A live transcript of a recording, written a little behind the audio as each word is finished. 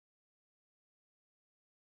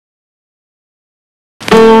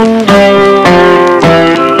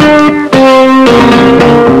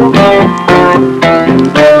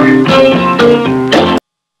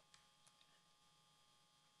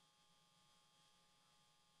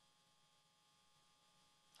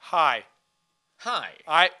Hi. Hi.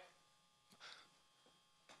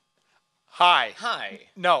 Hi. Hi.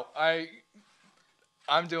 No,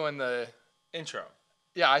 I'm doing the Intro.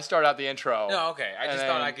 Yeah, I start out the intro. No, okay. I and just then-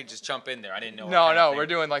 thought I could just jump in there. I didn't know. No, we're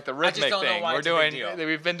doing like the rhythmic don't know thing. why We're it's a big doing. deal.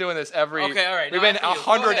 We've been doing this every. Okay, all right. We've No, been after you.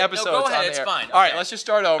 Go 100 ahead. No, episodes go ahead. on the It's air. fine. All right, Okay. let's just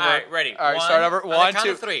start over. All right, ready. All right, One, start over. on the One, count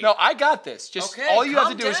two. of three. No, I got this. Just Okay, all you have to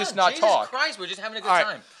calm do is down. just not Jesus talk. Christ, we're just having a good All right.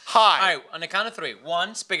 time. Hi. All right, on the count of three.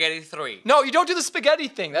 One, spaghetti, three. No, you don't do the spaghetti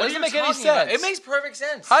thing. That What are doesn't you make any talking about? sense. It makes perfect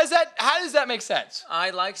sense. How does that make sense? I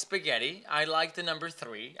like spaghetti. I like the number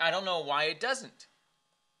three. I don't know why it doesn't.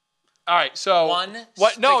 All right, so One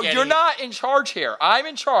what? No, spaghetti. you're not in charge here. I'm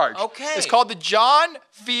in charge. Okay. It's called the John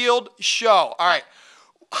Field Show. All right.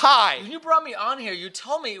 Hi. When you brought me on here, you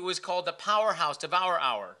told me it was called the Powerhouse Devour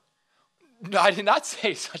Hour. No, I did not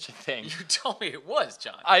say such a thing. You told me it was,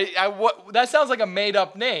 John. That sounds like a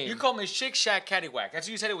made-up name. You called me Shake Shack Caddywhack. That's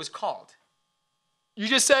what you said it was called. You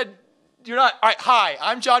just said you're not. All right. Hi,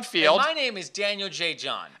 I'm John Field. And my name is Daniel J.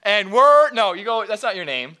 John. And you go. That's not your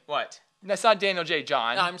name. What? That's not Daniel J.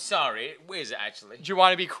 John. I'm sorry. It is actually. Do you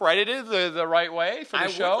want to be credited the right way for the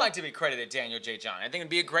show? I would like to be credited Daniel J. John. I think it'd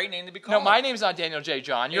be a great name to be No, called. my name's not Daniel J.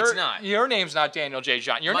 John. It's not. Your name's not Daniel J.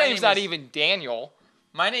 John. Your My name's name not is- even Daniel.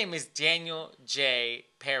 My name is Daniel J.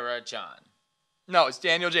 Para John. No, it's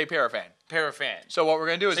Daniel J. Parafan. Parafan. So what we're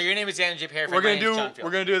gonna do is So your name is Daniel J. Parafan. we're My name's John gonna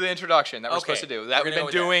Field. do the introduction that we're supposed to Okay, do. That we're we've gonna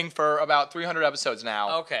been go with doing for about 300 episodes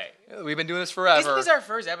now. Okay. We've been doing this forever. Isn't this our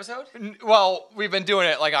first episode? Well, we've been doing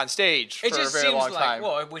it like on stage for It just a very seems long like, time.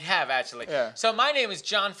 well, we have actually. Yeah. So my name is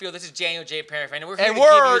John Field. This is Daniel J. Parafan, and we're here And to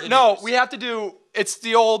give you the news. we have to do. It's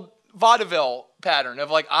the old vaudeville pattern of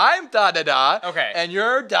like I'm da da da. Okay. And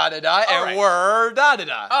you're da da da, and right. we're da da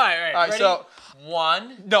da. All right. All right. Ready? So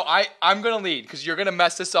one. no, I'm gonna lead because you're gonna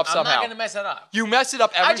mess this up I'm somehow. not gonna mess that up. You mess it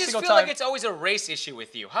up every I just single feel time. like it's always a race issue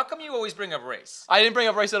with you. How come you always bring up race? I didn't bring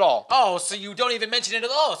up race at all. Oh, so you don't even mention it at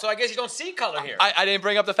all. So I guess you don't see color here. I didn't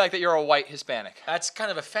bring up the fact that you're a white Hispanic. That's kind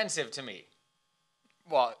of offensive to me.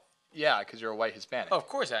 Well, yeah, because you're a white Hispanic. Oh, of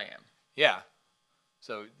course I am. Yeah.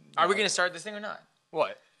 So. Are we going to start this thing or not?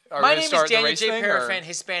 What? Are we My gonna name is start the Daniel race J. thing, or- Parafan,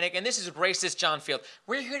 Hispanic, and this is Racist John Field.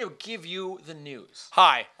 We're here to give you the news.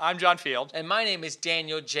 Hi, I'm John Field. And my name is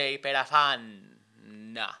Daniel J. Parafan.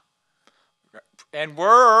 And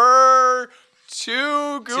we're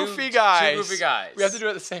two goofy guys. Two goofy guys. We have to do it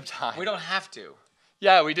at the same time. We don't have to.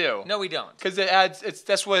 Yeah, we do. No, we don't. Because it adds.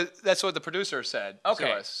 That's what the producer said Okay.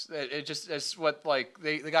 to us. It's what like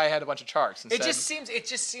the guy had a bunch of charts and It said,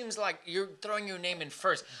 just seems like you're throwing your name in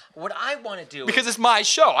first. What I want to do because it's my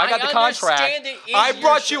show. I got the contract. understand it is I your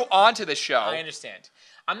brought show. you onto the show. I understand.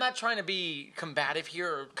 I'm not trying to be combative here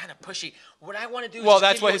or kind of pushy. What I want to do is Well, just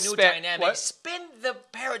that's give what you a new Hispan- dynamic. what? Spin the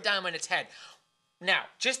paradigm on its head. Now,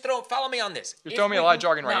 follow me on this. You're If throwing me a we- lot of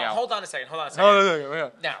jargon right now. Hold on a second.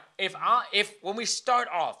 No. Now, if when we start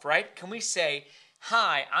off, right, can we say,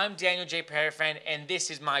 "Hi, I'm Daniel J. Parafan, and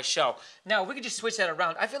this is my show." Now, we could just switch that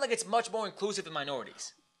around. I feel like it's much more inclusive of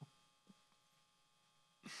minorities.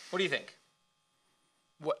 What do you think?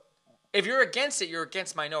 What? If you're against it, you're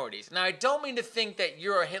against minorities. Now, I don't mean to think that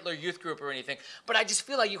you're a Hitler Youth group or anything, but I just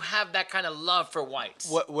feel like you have that kind of love for whites.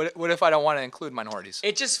 What if I don't want to include minorities?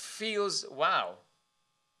 It just feels wow.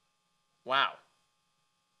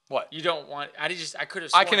 What? You don't want? I could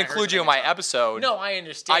have. I can include you in my episode. No, I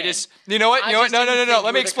understand. You know what? I You know what? just No. didn't think Let you me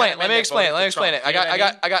were the kind explain. of Let man me that explain. voted Let me for explain it. Trump. You know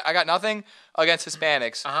what I mean? I got nothing against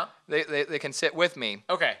Hispanics. Uh-huh. They can sit with me.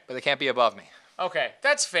 Okay. But they can't be above me. Okay,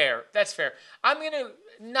 that's fair. That's fair. I'm gonna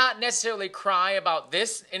not necessarily cry about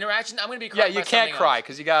this interaction. I'm gonna be Yeah, crying. you about can't something cry else.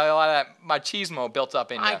 because you got a lot of that machismo built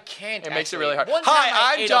up in you. I can't. It makes it actually. really hard. One time I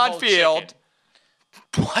Hi, I'm ate a John whole Field.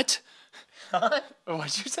 chicken. What?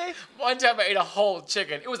 What'd you say? One time I ate a whole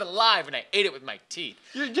chicken. It was alive, and I ate it with my teeth.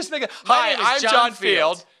 You're just making. My Hi, name is I'm John John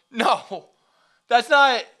Field. Field. No, that's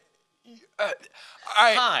not. All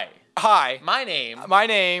right. Hi. Hi. My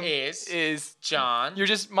name is John. You're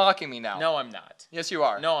just mocking me now. No, I'm not. Yes, you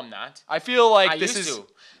are. No, I'm not. I feel like I this used is. to.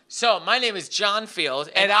 So my name is John Field,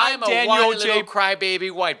 and I'm I'm a Daniel whiny J. little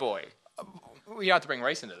crybaby white boy. You don't have to bring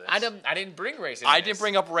race into this. I didn't bring race into I this. didn't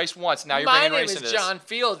bring up race once. Now you're My bringing name race is into this. John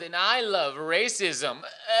Field, and I love racism.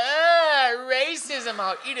 Racism,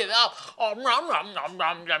 I'll eat it up. Oh, nom, nom, nom,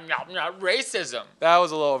 nom, nom, nom, nom. Racism. That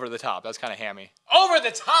was a little over the top. That's kind of hammy. Over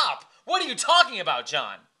the top. What are you talking about,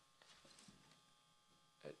 John?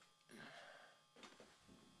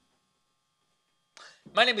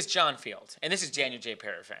 My name is John Field, and this is Daniel J.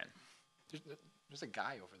 Parafan. There's a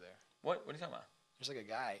guy over there. What are you talking about? There's like a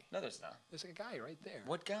guy. No, there's not. There's like a guy right there.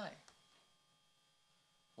 What guy?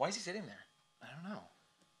 Why is he sitting there? I don't know.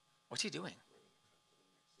 What's he doing?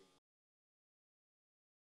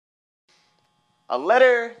 A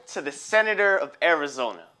letter to the Senator of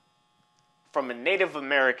Arizona from a Native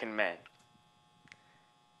American man.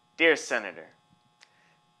 Dear Senator,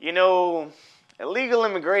 you know, illegal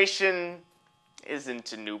immigration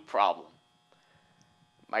isn't a new problem.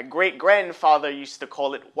 My great-grandfather used to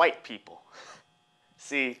call it white people.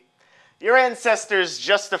 See, your ancestors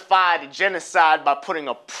justified genocide by putting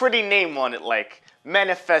a pretty name on it like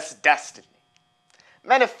Manifest Destiny.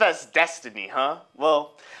 Manifest destiny, huh?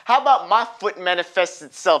 Well, how about my foot manifests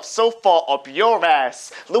itself so far up your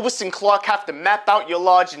ass, Lewis and Clark have to map out your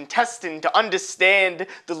large intestine to understand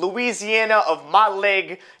the Louisiana of my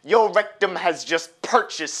leg your rectum has just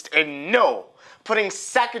purchased. And no, putting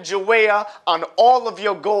Sacagawea on all of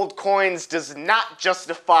your gold coins does not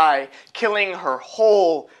justify killing her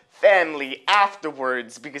whole family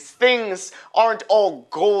afterwards, because things aren't all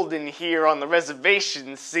golden here on the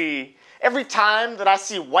reservation, see? Every time that I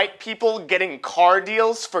see white people getting car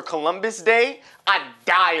deals for Columbus Day, I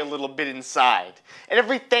die a little bit inside. And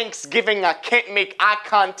every Thanksgiving, I can't make eye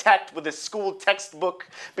contact with a school textbook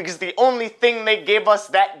because the only thing they gave us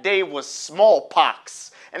that day was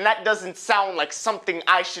smallpox. And that doesn't sound like something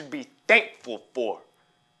I should be thankful for.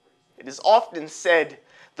 It is often said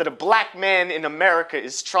that a black man in America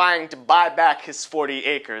is trying to buy back his 40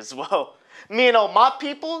 acres. Well, me and all my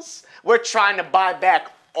peoples, we're trying to buy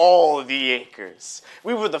back all the acres.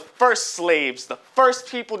 We were the first slaves, the first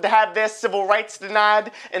people to have their civil rights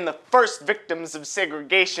denied, and the first victims of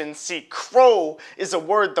segregation. See, crow is a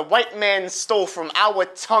word the white man stole from our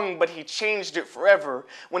tongue, but he changed it forever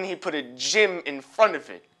when he put a gym in front of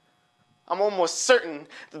it. I'm almost certain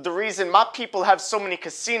that the reason my people have so many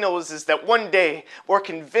casinos is that one day we're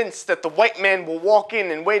convinced that the white man will walk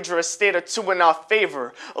in and wager a state or two in our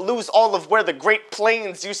favor, or lose all of where the Great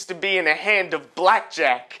Plains used to be in a hand of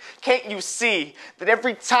blackjack. Can't you see that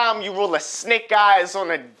every time you roll a snake eyes on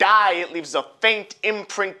a die, it leaves a faint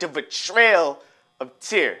imprint of a trail of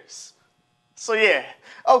tears? So yeah,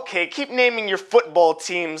 okay, keep naming your football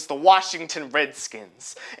teams the Washington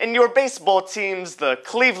Redskins, and your baseball teams the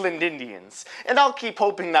Cleveland Indians, and I'll keep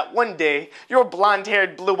hoping that one day your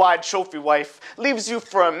blonde-haired, blue-eyed trophy wife leaves you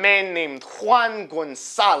for a man named Juan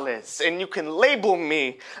Gonzalez, and you can label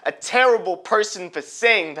me a terrible person for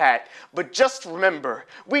saying that, but just remember,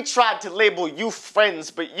 we tried to label you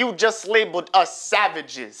friends, but you just labeled us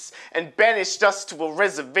savages and banished us to a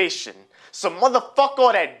reservation. So motherfuck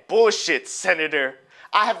all that bullshit, Senator.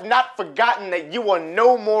 I have not forgotten that you are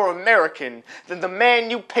no more American than the man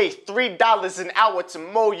you pay $3 an hour to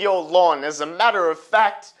mow your lawn. As a matter of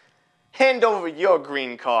fact, hand over your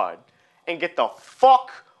green card and get the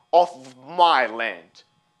fuck off of my land.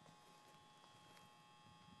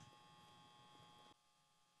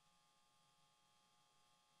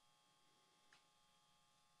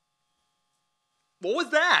 What was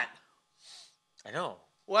that? I know.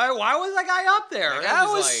 Why was that guy up there? That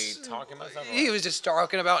was like talking about something. He was just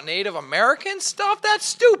talking about Native American stuff. That's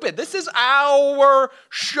stupid. This is our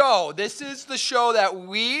show. This is the show that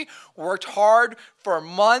we worked hard for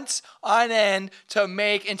months on end to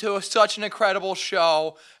make into such an incredible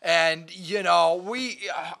show. And, you know,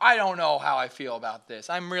 I don't know how I feel about this.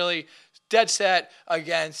 I'm really dead set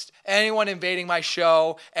against anyone invading my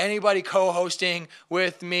show, anybody co-hosting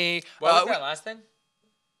with me. What was that last thing?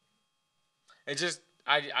 It just...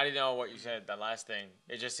 I didn't know what you said, that last thing.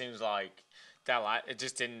 It just seems like it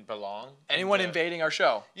just didn't belong. Anyone invading our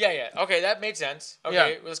show. Yeah. Okay, that made sense.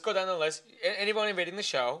 Okay, let's go down the list. Anyone invading the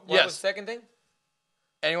show. What was the second thing?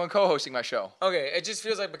 Anyone co-hosting my show. Okay, it just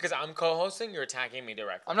feels like because I'm co-hosting, you're attacking me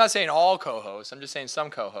directly. I'm not saying all co-hosts. I'm just saying some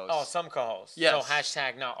co-hosts. Oh, some co-hosts. Yes. So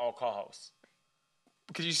hashtag not all co-hosts.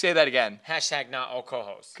 Could you say that again? Hashtag not all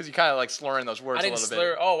co-hosts. Because you kind of like slurring those words a little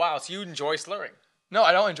bit. Oh, wow. So you enjoy slurring. No,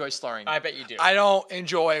 I don't enjoy slurring. I bet you do. I don't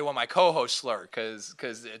enjoy when my co-hosts slur because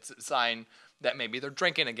it's a sign that maybe they're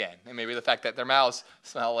drinking again. And maybe the fact that their mouths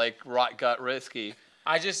smell like rot gut whiskey.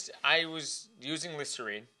 I was using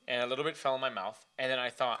Listerine and a little bit fell in my mouth. And then I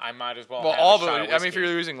thought I might as well have all a shot of whiskey. I mean, if you're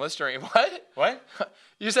using Listerine, what? What?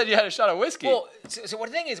 You said you had a shot of whiskey. Well, so what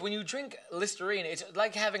the thing is, when you drink Listerine, it's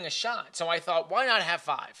like having a shot. So I thought, why not have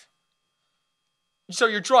 5? So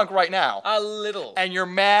you're drunk right now. A little. And you're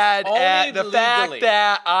mad Only at the fact legally.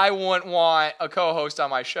 that I wouldn't want a co-host on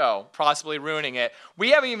my show, possibly ruining it.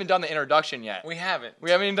 We haven't even done the introduction yet. We haven't. We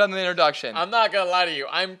haven't even done the introduction. I'm not going to lie to you.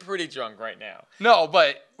 I'm pretty drunk right now. No,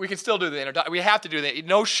 but we can still do the introduction. We have to do that.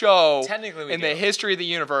 No show Technically we in do. the history of the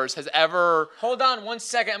universe has ever... Hold on 1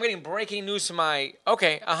 second. I'm getting breaking news from my...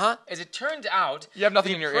 Okay, As it turned out... You have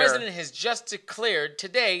nothing the in your ear. president has just declared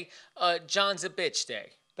today John's a bitch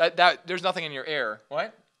day. There's nothing in your ear.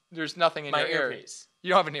 What? There's nothing in My your ear. earpiece. You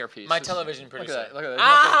don't have an earpiece. My television Look producer. at that. Look at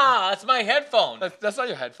that. That's my headphone. That's not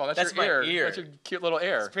your headphone. That's my your ear. That's your cute little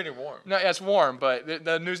ear. It's pretty warm. No, yeah, it's warm, but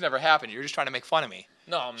the news never happened. You're just trying to make fun of me.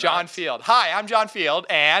 No, I'm John not. Field. Hi, I'm John Field,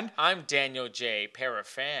 and I'm Daniel J.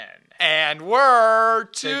 Parafan. we're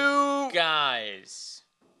Two guys.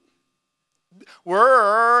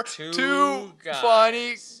 We're Two two guys.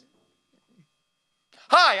 funny.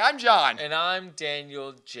 Hi, I'm John. And I'm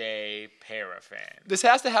Daniel J. Parafan. This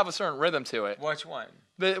has to have a certain rhythm to it. Which one?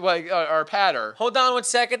 Our patter. Hold on 1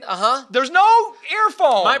 second. There's no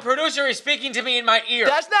earphone. My producer is speaking to me in my ear.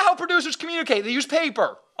 That's not how producers communicate. They use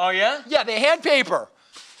paper. Oh, yeah? Yeah, they hand paper.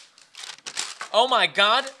 Oh, my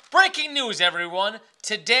God. Breaking news, everyone.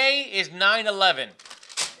 Today is 9/11.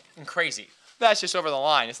 And crazy. That's just over the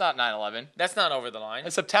line. It's not 9/11. That's not over the line.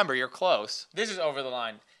 It's September. You're close. This is over the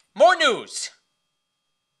line. More news.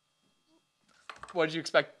 What did you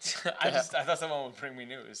expect? I thought someone would bring me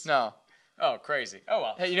news. No. Oh, crazy. Oh,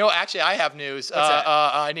 well. Hey, actually, I have news. What's that?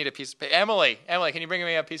 I need a piece of paper. Emily, can you bring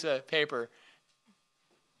me a piece of paper?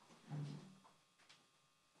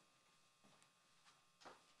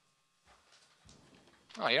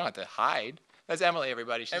 Oh, you don't have to hide. That's Emily,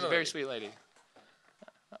 everybody. She's a very Emily. sweet lady.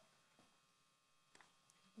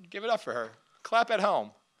 Give it up for her. Clap at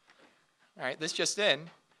home. All right, this just in.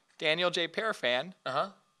 Daniel J. Parafan,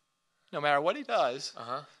 no matter what he does,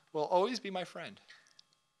 will always be my friend.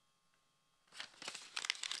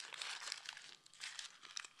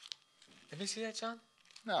 Let me see that, John.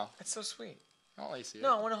 No, That's so sweet. don't let you see it.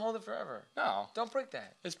 No, I want to hold it forever. No, Don't break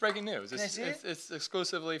that. it's breaking news. Can I see it? It's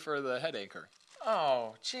exclusively for the headacre.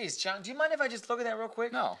 Oh, jeez, John. Do you mind if I just look at that real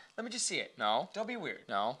quick? No. Let me just see it. No. Don't be weird.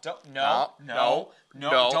 No. Don't. No. No.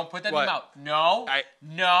 Don't put that in What? your mouth. No. I-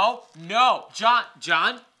 No. No. John. Jesus,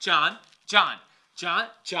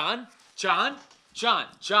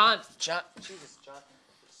 John.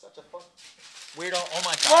 You're such a fuck weirdo. Oh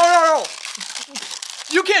my God. No.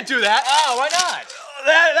 You can't do that. Oh, why not?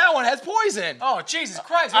 That one has poison. Oh, Jesus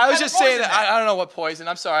Christ. I was just saying that. I don't know what poison.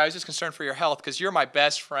 I'm sorry. I was just concerned for your health because you're my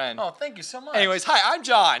best friend. Oh, thank you so much. Anyways, hi, I'm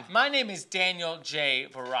John. My name is Daniel J.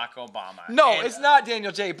 Barack Obama. No, And- it's not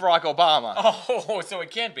Daniel J. Barack Obama. Oh, so it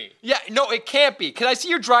can't be. Yeah, no, it can't be. Can I see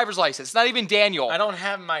your driver's license? It's not even Daniel. I don't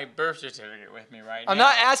have my birth certificate with me right now. I'm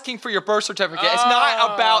not asking for your birth certificate. It's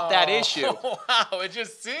not about that issue. Wow, it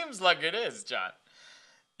just seems like it is, John.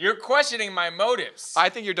 You're questioning my motives. I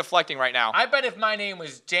think you're deflecting right now. I bet if my name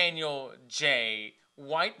was Daniel J.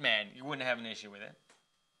 Whiteman, you wouldn't have an issue with it.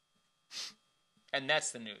 And that's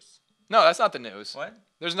the news. No, that's not the news. What?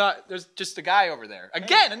 There's just a guy over there.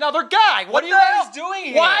 Again, another guy. What What are the you hell's doing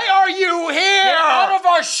here? Why are you here? Get out of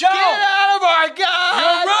our show! Get out of our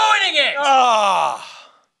guy! You're ruining it! Ah.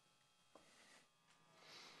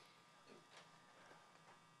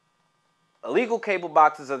 Illegal cable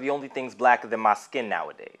boxes are the only things blacker than my skin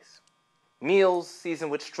nowadays. Meals seasoned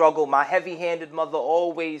with struggle, my heavy-handed mother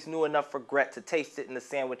always knew enough regret to taste it in the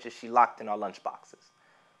sandwiches she locked in our lunchboxes.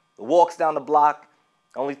 The walks down the block,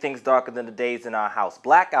 only things darker than the days in our house.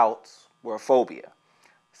 Blackouts were a phobia.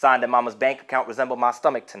 Sign that mama's bank account resembled my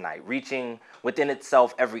stomach tonight, reaching within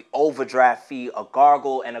itself every overdraft fee, a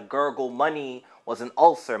gargle and a gurgle. Money was an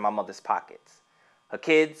ulcer in my mother's pockets. Her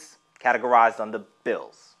kids categorized under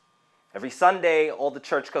bills. Every Sunday, all the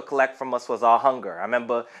church could collect from us was our hunger. I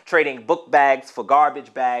remember trading book bags for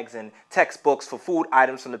garbage bags and textbooks for food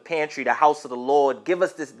items from the pantry, the house of the Lord. Give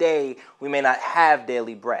us this day, we may not have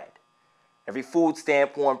daily bread. Every food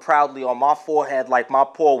stamp worn proudly on my forehead like my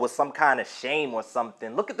poor was some kind of shame or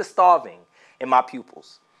something. Look at the starving in my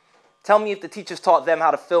pupils. Tell me if the teachers taught them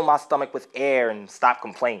how to fill my stomach with air and stop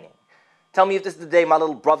complaining. Tell me if this is the day my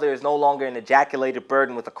little brother is no longer an ejaculated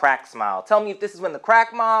burden with a crack smile. Tell me if this is when the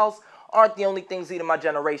crack miles aren't the only things eating my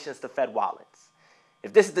generations to fed wallets.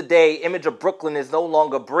 If this is the day image of Brooklyn is no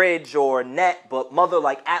longer bridge or net, but mother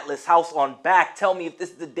like Atlas house on back. Tell me if this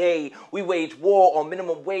is the day we wage war on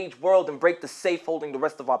minimum wage world and break the safe holding the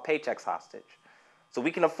rest of our paychecks hostage. So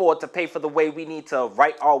we can afford to pay for the way we need to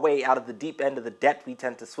write our way out of the deep end of the debt we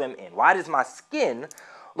tend to swim in. Why does my skin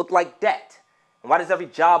look like debt? And why does every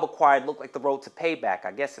job acquired look like the road to payback?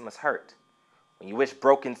 I guess it must hurt. When you wish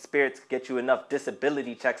broken spirits could get you enough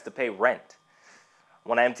disability checks to pay rent.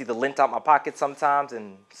 When I empty the lint out my pocket sometimes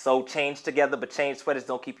and sew change together, but change sweaters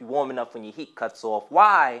don't keep you warm enough when your heat cuts off.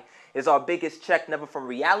 Why is our biggest check never from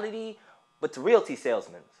reality, but to realty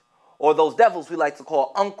salesmen? Or those devils we like to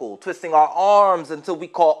call uncle, twisting our arms until we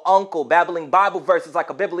call uncle, babbling Bible verses like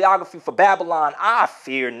a bibliography for Babylon. I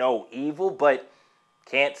fear no evil, but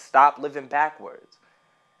can't stop living backwards.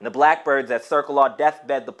 And the blackbirds that circle our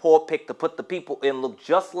deathbed, the poor pick to put the people in, look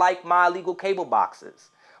just like my illegal cable boxes,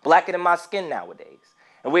 blacker than my skin nowadays.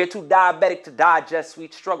 And we're too diabetic to digest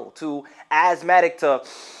sweet struggle, too asthmatic to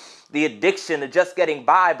the addiction of just getting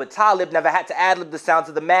by. But Talib never had to ad-lib the sounds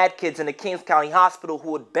of the mad kids in the Kings County Hospital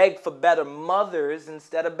who would beg for better mothers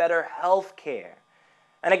instead of better health care.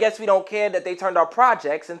 And I guess we don't care that they turned our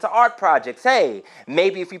projects into art projects. Hey,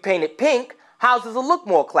 maybe if we painted pink, houses will look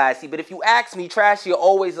more classy. But if you ask me, trashy are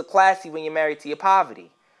always a classy when you're married to your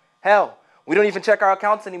poverty. Hell, we don't even check our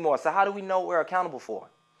accounts anymore. So how do we know what we're accountable for?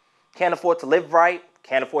 Can't afford to live right.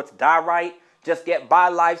 Can't afford to die right. Just get by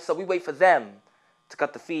life. So we wait for them to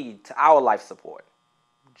cut the feed to our life support.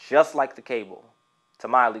 Just like the cable to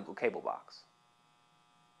my illegal cable box.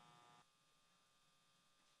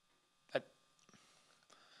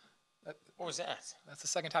 What was that? That's the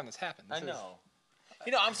second time this happened. I know.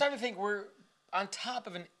 You know, I'm starting to think we're on top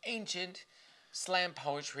of an ancient slam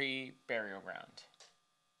poetry burial ground.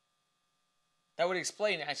 That would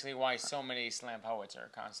explain actually why so many slam poets are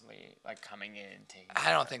constantly like coming in and taking. I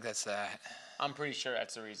don't think that's that. I'm pretty sure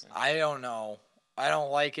that's the reason. I don't know. I don't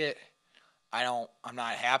like it. I'm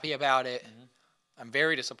not happy about it. Mm-hmm. I'm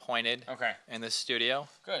very disappointed. Okay. In the studio.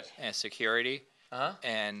 Good. And security. Uh-huh.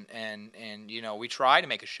 And you know, we try to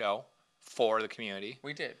make a show for the community.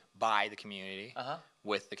 We did. By the community. Uh-huh.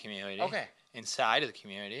 With the community. Okay. Inside of the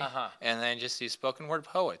community. Uh-huh. And then just these spoken word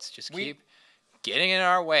poets just keep getting in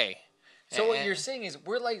our way. So what you're saying is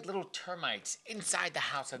we're like little termites inside the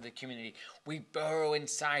house of the community. We burrow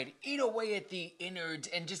inside, eat away at the innards,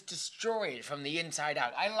 and just destroy it from the inside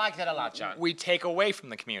out. I like that a lot, John. We take away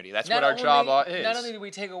from the community. That's what our job is. Not only do we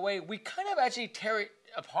take away, we kind of actually tear it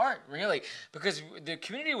apart, really. Because the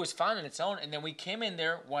community was fine on its own, and then we came in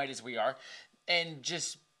there, white as we are, and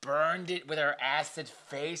just burned it with our acid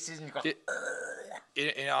faces and go.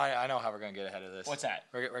 You know, I know how we're gonna get ahead of this. What's that?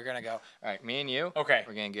 We're gonna go. All right, me and you. Okay.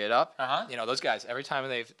 We're gonna get up. Uh-huh. You know, those guys. Every time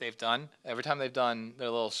they've done their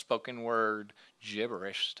little spoken word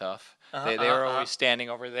gibberish stuff, they were always standing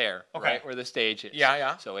over there, right where the stage is. Yeah,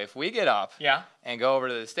 yeah. So if we get up, and go over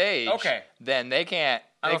to the stage, then they can't.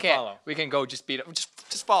 Follow. We can go just beat them.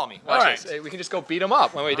 Just follow me. Watch All right. this. We can just go beat them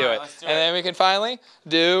up when we do it, let's do and it. then we can finally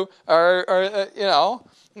do our you know.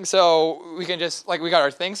 So we can just we got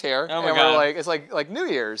our things here, Oh my and God. we're it's like New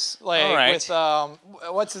Year's, All right. with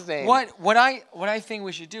what's his name? What I think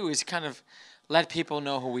we should do is kind of let people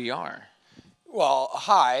know who we are. Well,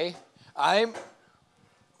 hi,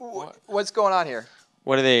 what's going on here?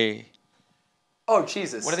 What are they? Oh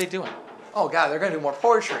Jesus! What are they doing? Oh God, they're gonna do more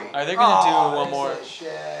poetry. Are they gonna do one more?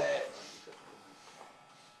 Shit.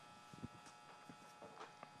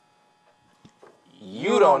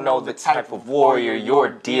 You don't know the type of warrior you're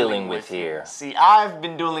dealing with here. See, I've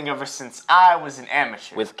been dueling ever since I was an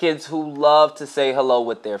amateur. With kids who love to say hello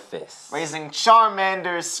with their fists. Raising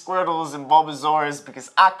Charmanders, Squirtles, and Bulbasaurs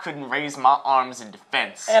because I couldn't raise my arms in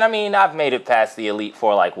defense. And I mean, I've made it past the elite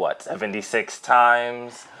for 76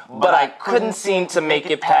 times. But I couldn't seem to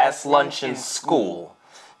make it past lunch in school.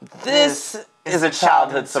 This is a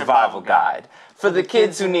childhood survival guide for the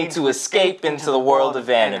kids who need to escape into the world of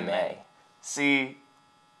anime. See,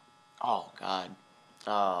 oh God,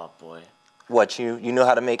 oh boy. What, you know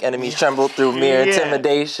how to make enemies tremble through mere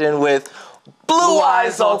intimidation with Blue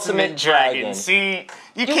Eyes Ultimate Dragon. See,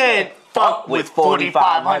 you can't fuck With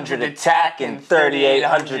 4,500 attack and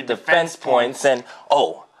 3,800 defense points. And,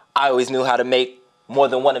 oh, I always knew how to make more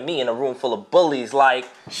than one of me in a room full of bullies like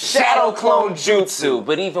Shadow Clone Jutsu.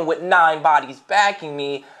 But even with 9 bodies backing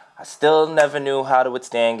me, I still never knew how to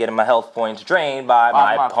withstand getting my health points drained by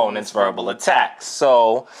my opponent's verbal attacks.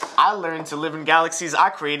 So I learned to live in galaxies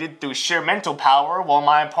I created through sheer mental power while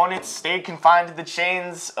my opponents stayed confined to the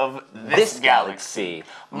chains of this galaxy.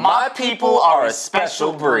 My people are a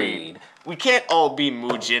special breed. We can't all be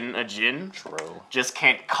Mujin a Jin. True. Just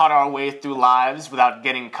can't cut our way through lives without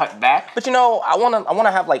getting cut back. But you know, I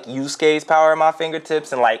wanna have Yusuke's power at my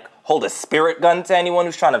fingertips and hold a spirit gun to anyone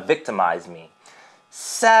who's trying to victimize me.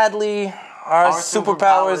 Sadly, our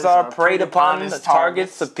superpowers are preyed upon as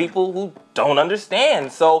targets of people who don't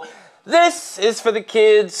understand. So this is for the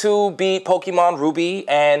kids who beat Pokemon Ruby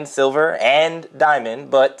and Silver and Diamond,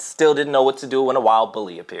 but still didn't know what to do when a wild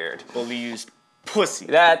bully appeared. Bully used pussy.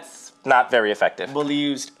 That's not very effective. Bully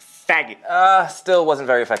used faggot. Still wasn't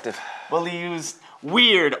very effective. Bully used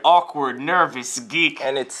weird, awkward, nervous geek.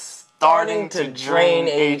 And it's starting to drain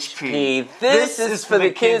HP. This is for the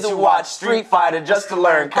kids who watch Street Fighter just to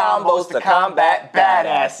learn combos to combat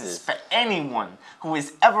badasses. For anyone who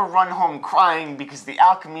has ever run home crying because the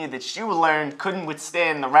alchemy that you learned couldn't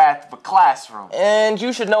withstand the wrath of a classroom. And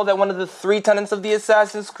you should know that one of the 3 tenets of the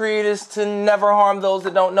Assassin's Creed is to never harm those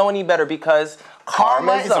that don't know any better, because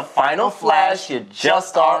karma is a final flash you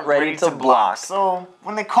just aren't ready to block. So,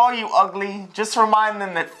 when they call you ugly, just remind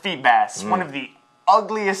them that Feebas, one of the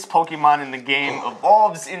ugliest Pokemon in the game,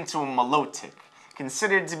 evolves into a Milotic,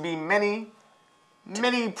 considered to be many,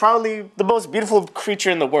 probably the most beautiful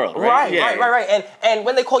creature in the world, right? Right. And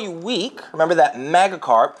when they call you weak, remember that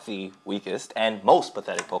Magikarp, the weakest and most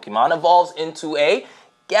pathetic Pokemon, evolves into a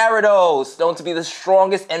Gyarados, known to be the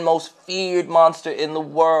strongest and most feared monster in the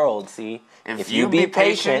world. See, if you be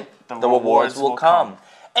patient, the rewards will come.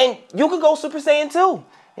 And you could go Super Saiyan too.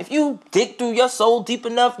 If you dig through your soul deep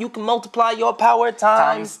enough, you can multiply your power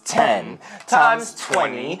times 10, times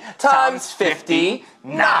 20, times 50.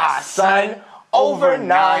 Nah, son. Over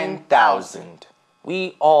 9,000.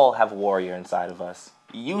 We all have a warrior inside of us.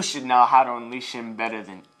 You should know how to unleash him better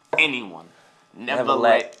than anyone. Never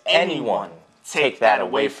let anyone take that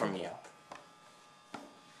away from you.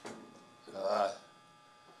 Well,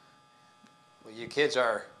 you kids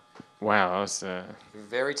are Wow, that was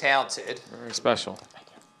very talented, very special.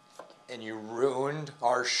 and you ruined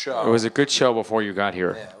our show. It was a good show before you got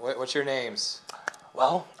here. Yeah. What's your names?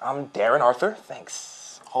 Well, I'm Darren Arthur.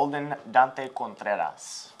 Thanks. Holden Dante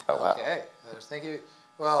Contreras. Oh, wow. Okay. Thank you.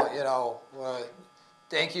 Well,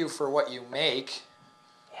 thank you for what you make,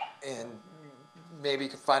 and maybe you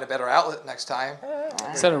can find a better outlet next time.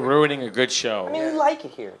 Instead of ruining a good show. I mean, we like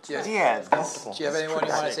it here. Yeah. Yeah, Do you have anyone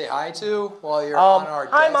you want to say hi to while you're on our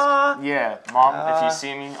desk? Hi, Ma. yeah, Mom, if you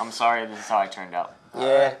see me, I'm sorry, this is how I turned out. All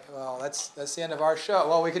right. Well, that's the end of our show.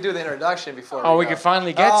 Well, we could do the introduction before. Oh, we go. can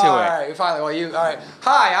finally get to All it. right, we finally. Well, all right.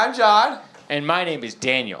 Hi, I'm John. And my name is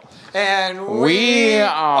Daniel. And We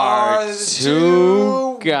are the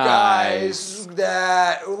two guys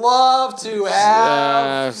that love to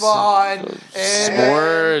have fun.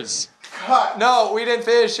 Words. No, we didn't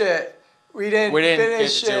finish it. We didn't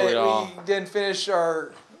finish get to do it. it all. We didn't finish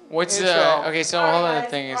our What's intro. okay? So hold on. The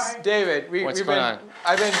thing is, David, What's we've going been. on?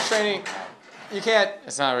 I've been training. You can't.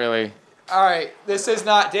 it's not really. All right, this is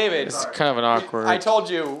not David. It's kind of an awkward. I told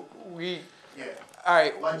you we. All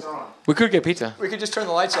right, We could get pizza. we could just turn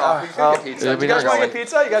the lights off. We could get pizza. it'd Do be you guys nice. want to get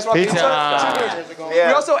pizza? You guys want pizza? Pizza. We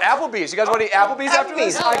also Applebee's. You guys want to eat Applebee's after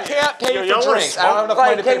this? I can't pay Yo, for y'all drinks. I don't have enough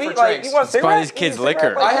money to pay for drinks. You want a cigarette? Buy these kids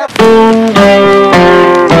liquor. I have.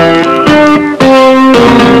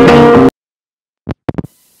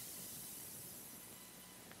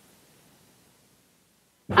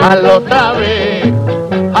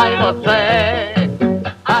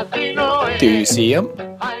 Do you see him?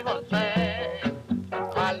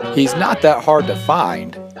 He's not that hard to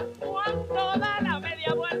find.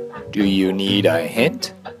 Do you need a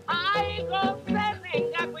hint?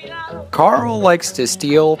 Carl likes to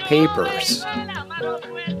steal papers.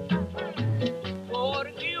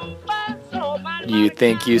 You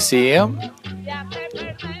think you see him?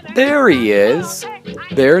 There he is.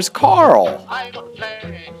 There's Carl.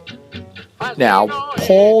 Now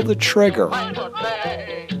pull the trigger.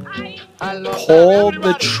 Pull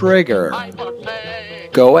the trigger.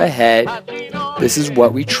 Go ahead. This is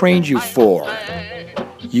what we trained you for.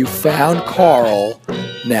 You found Carl.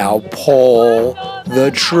 Now pull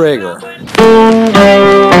the trigger.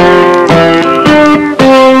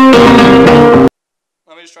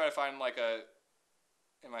 Let me just try to find in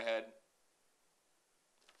my head.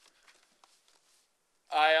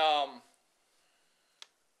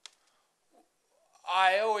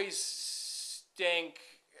 I always stink.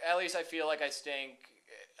 At least I feel like I stink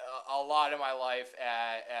a lot in my life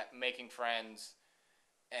at making friends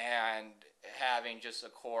and having just a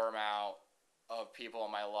core amount of people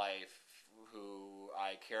in my life who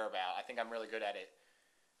I care about. I think I'm really good at it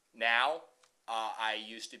now. I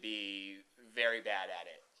used to be very bad at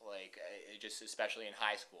it. Just especially in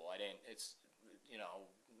high school. It's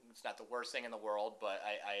not the worst thing in the world, but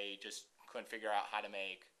I just couldn't figure out how to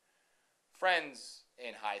make friends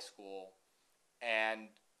in high school. And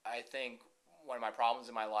I think one of my problems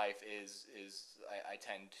in my life is I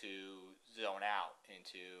tend to zone out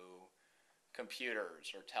into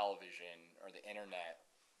computers or television or the internet.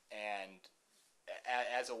 And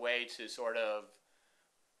as a way to sort of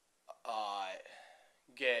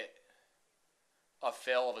get a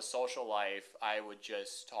fill of a social life, I would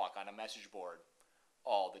just talk on a message board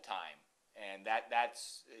all the time. And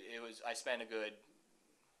I spent a good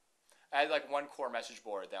I had like one core message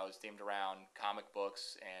board that was themed around comic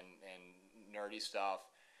books and nerdy stuff,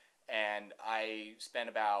 and I spent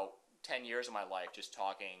about 10 years of my life just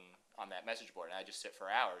talking on that message board, and I just sit for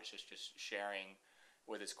hours just sharing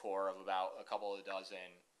with this core of about a couple of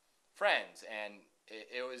dozen friends, and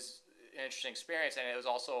it was an interesting experience, and it was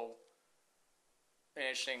also an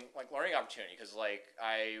interesting like learning opportunity because like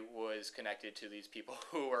I was connected to these people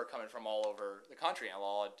who were coming from all over the country and a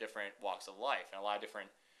lot of different walks of life and a lot of different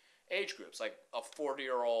age groups. Like a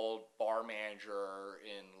 40-year-old bar manager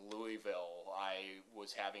in Louisville I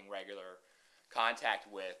was having regular contact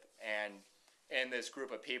with, and in this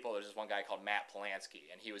group of people there's this one guy called Matt Polanski,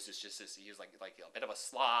 and he was just this, he was like a bit of a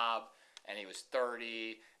slob, and he was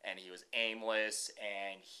 30 and he was aimless,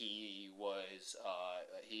 and he was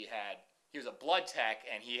a blood tech,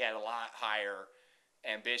 and he had a lot higher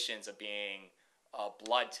ambitions of being a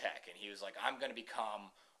blood tech, and he was like, I'm going to become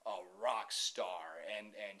a rock star, and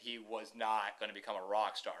he was not going to become a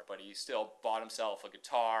rock star, but he still bought himself a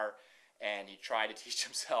guitar, and he tried to teach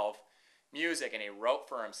himself music, and he wrote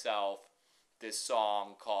for himself this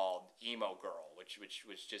song called Emo Girl, which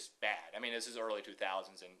was just bad. I mean, this is early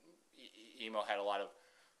 2000s, and emo had a lot of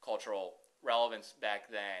cultural relevance back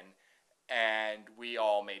then, and we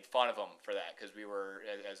all made fun of him for that because we were,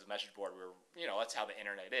 as a message board, we were, that's how the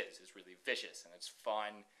internet is. It's really vicious, and it's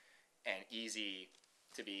fun and easy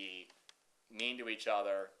to be mean to each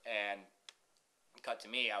other. And cut to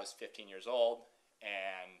me, I was 15 years old,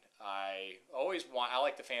 and I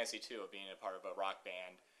like the fantasy too of being a part of a rock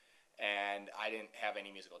band, and I didn't have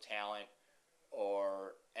any musical talent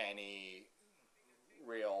or any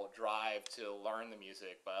real drive to learn the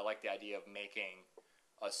music, but I liked the idea of making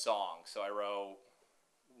a song. So I wrote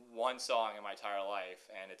one song in my entire life,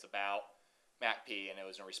 and it's about Matt P, and it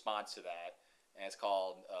was in response to that, and it's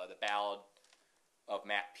called The Ballad of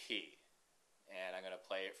Matt P, and I'm going to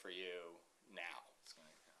play it for you now.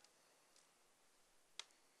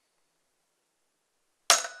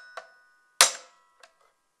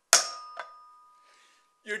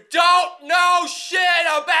 You don't know shit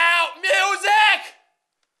about music!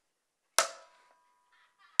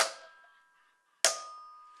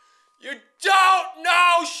 You don't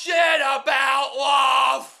know shit about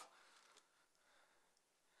love!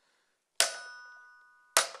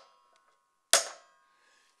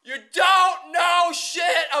 You don't know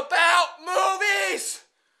shit about movies!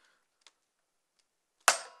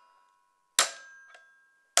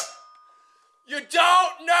 You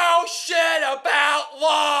don't know shit about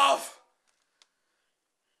love!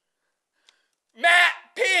 Matt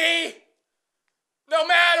P, no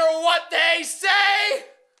matter what they say,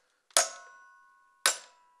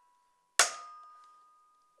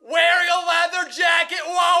 wearing a leather jacket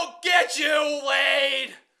won't get you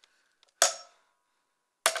laid.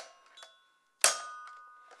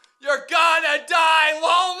 You're gonna die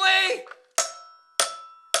lonely.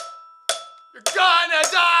 You're gonna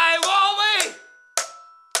die lonely.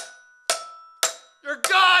 You're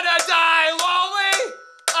gonna die lonely.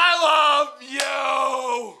 I love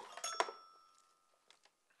you.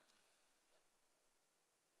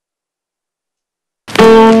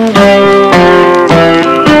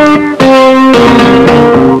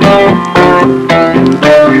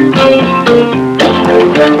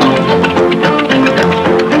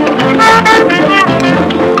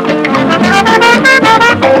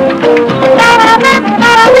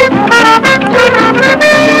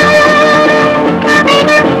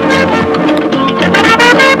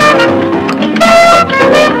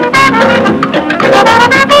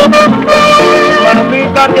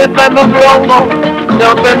 Que está en los hongos,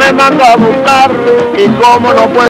 yo te me mando a buscar y como no puedo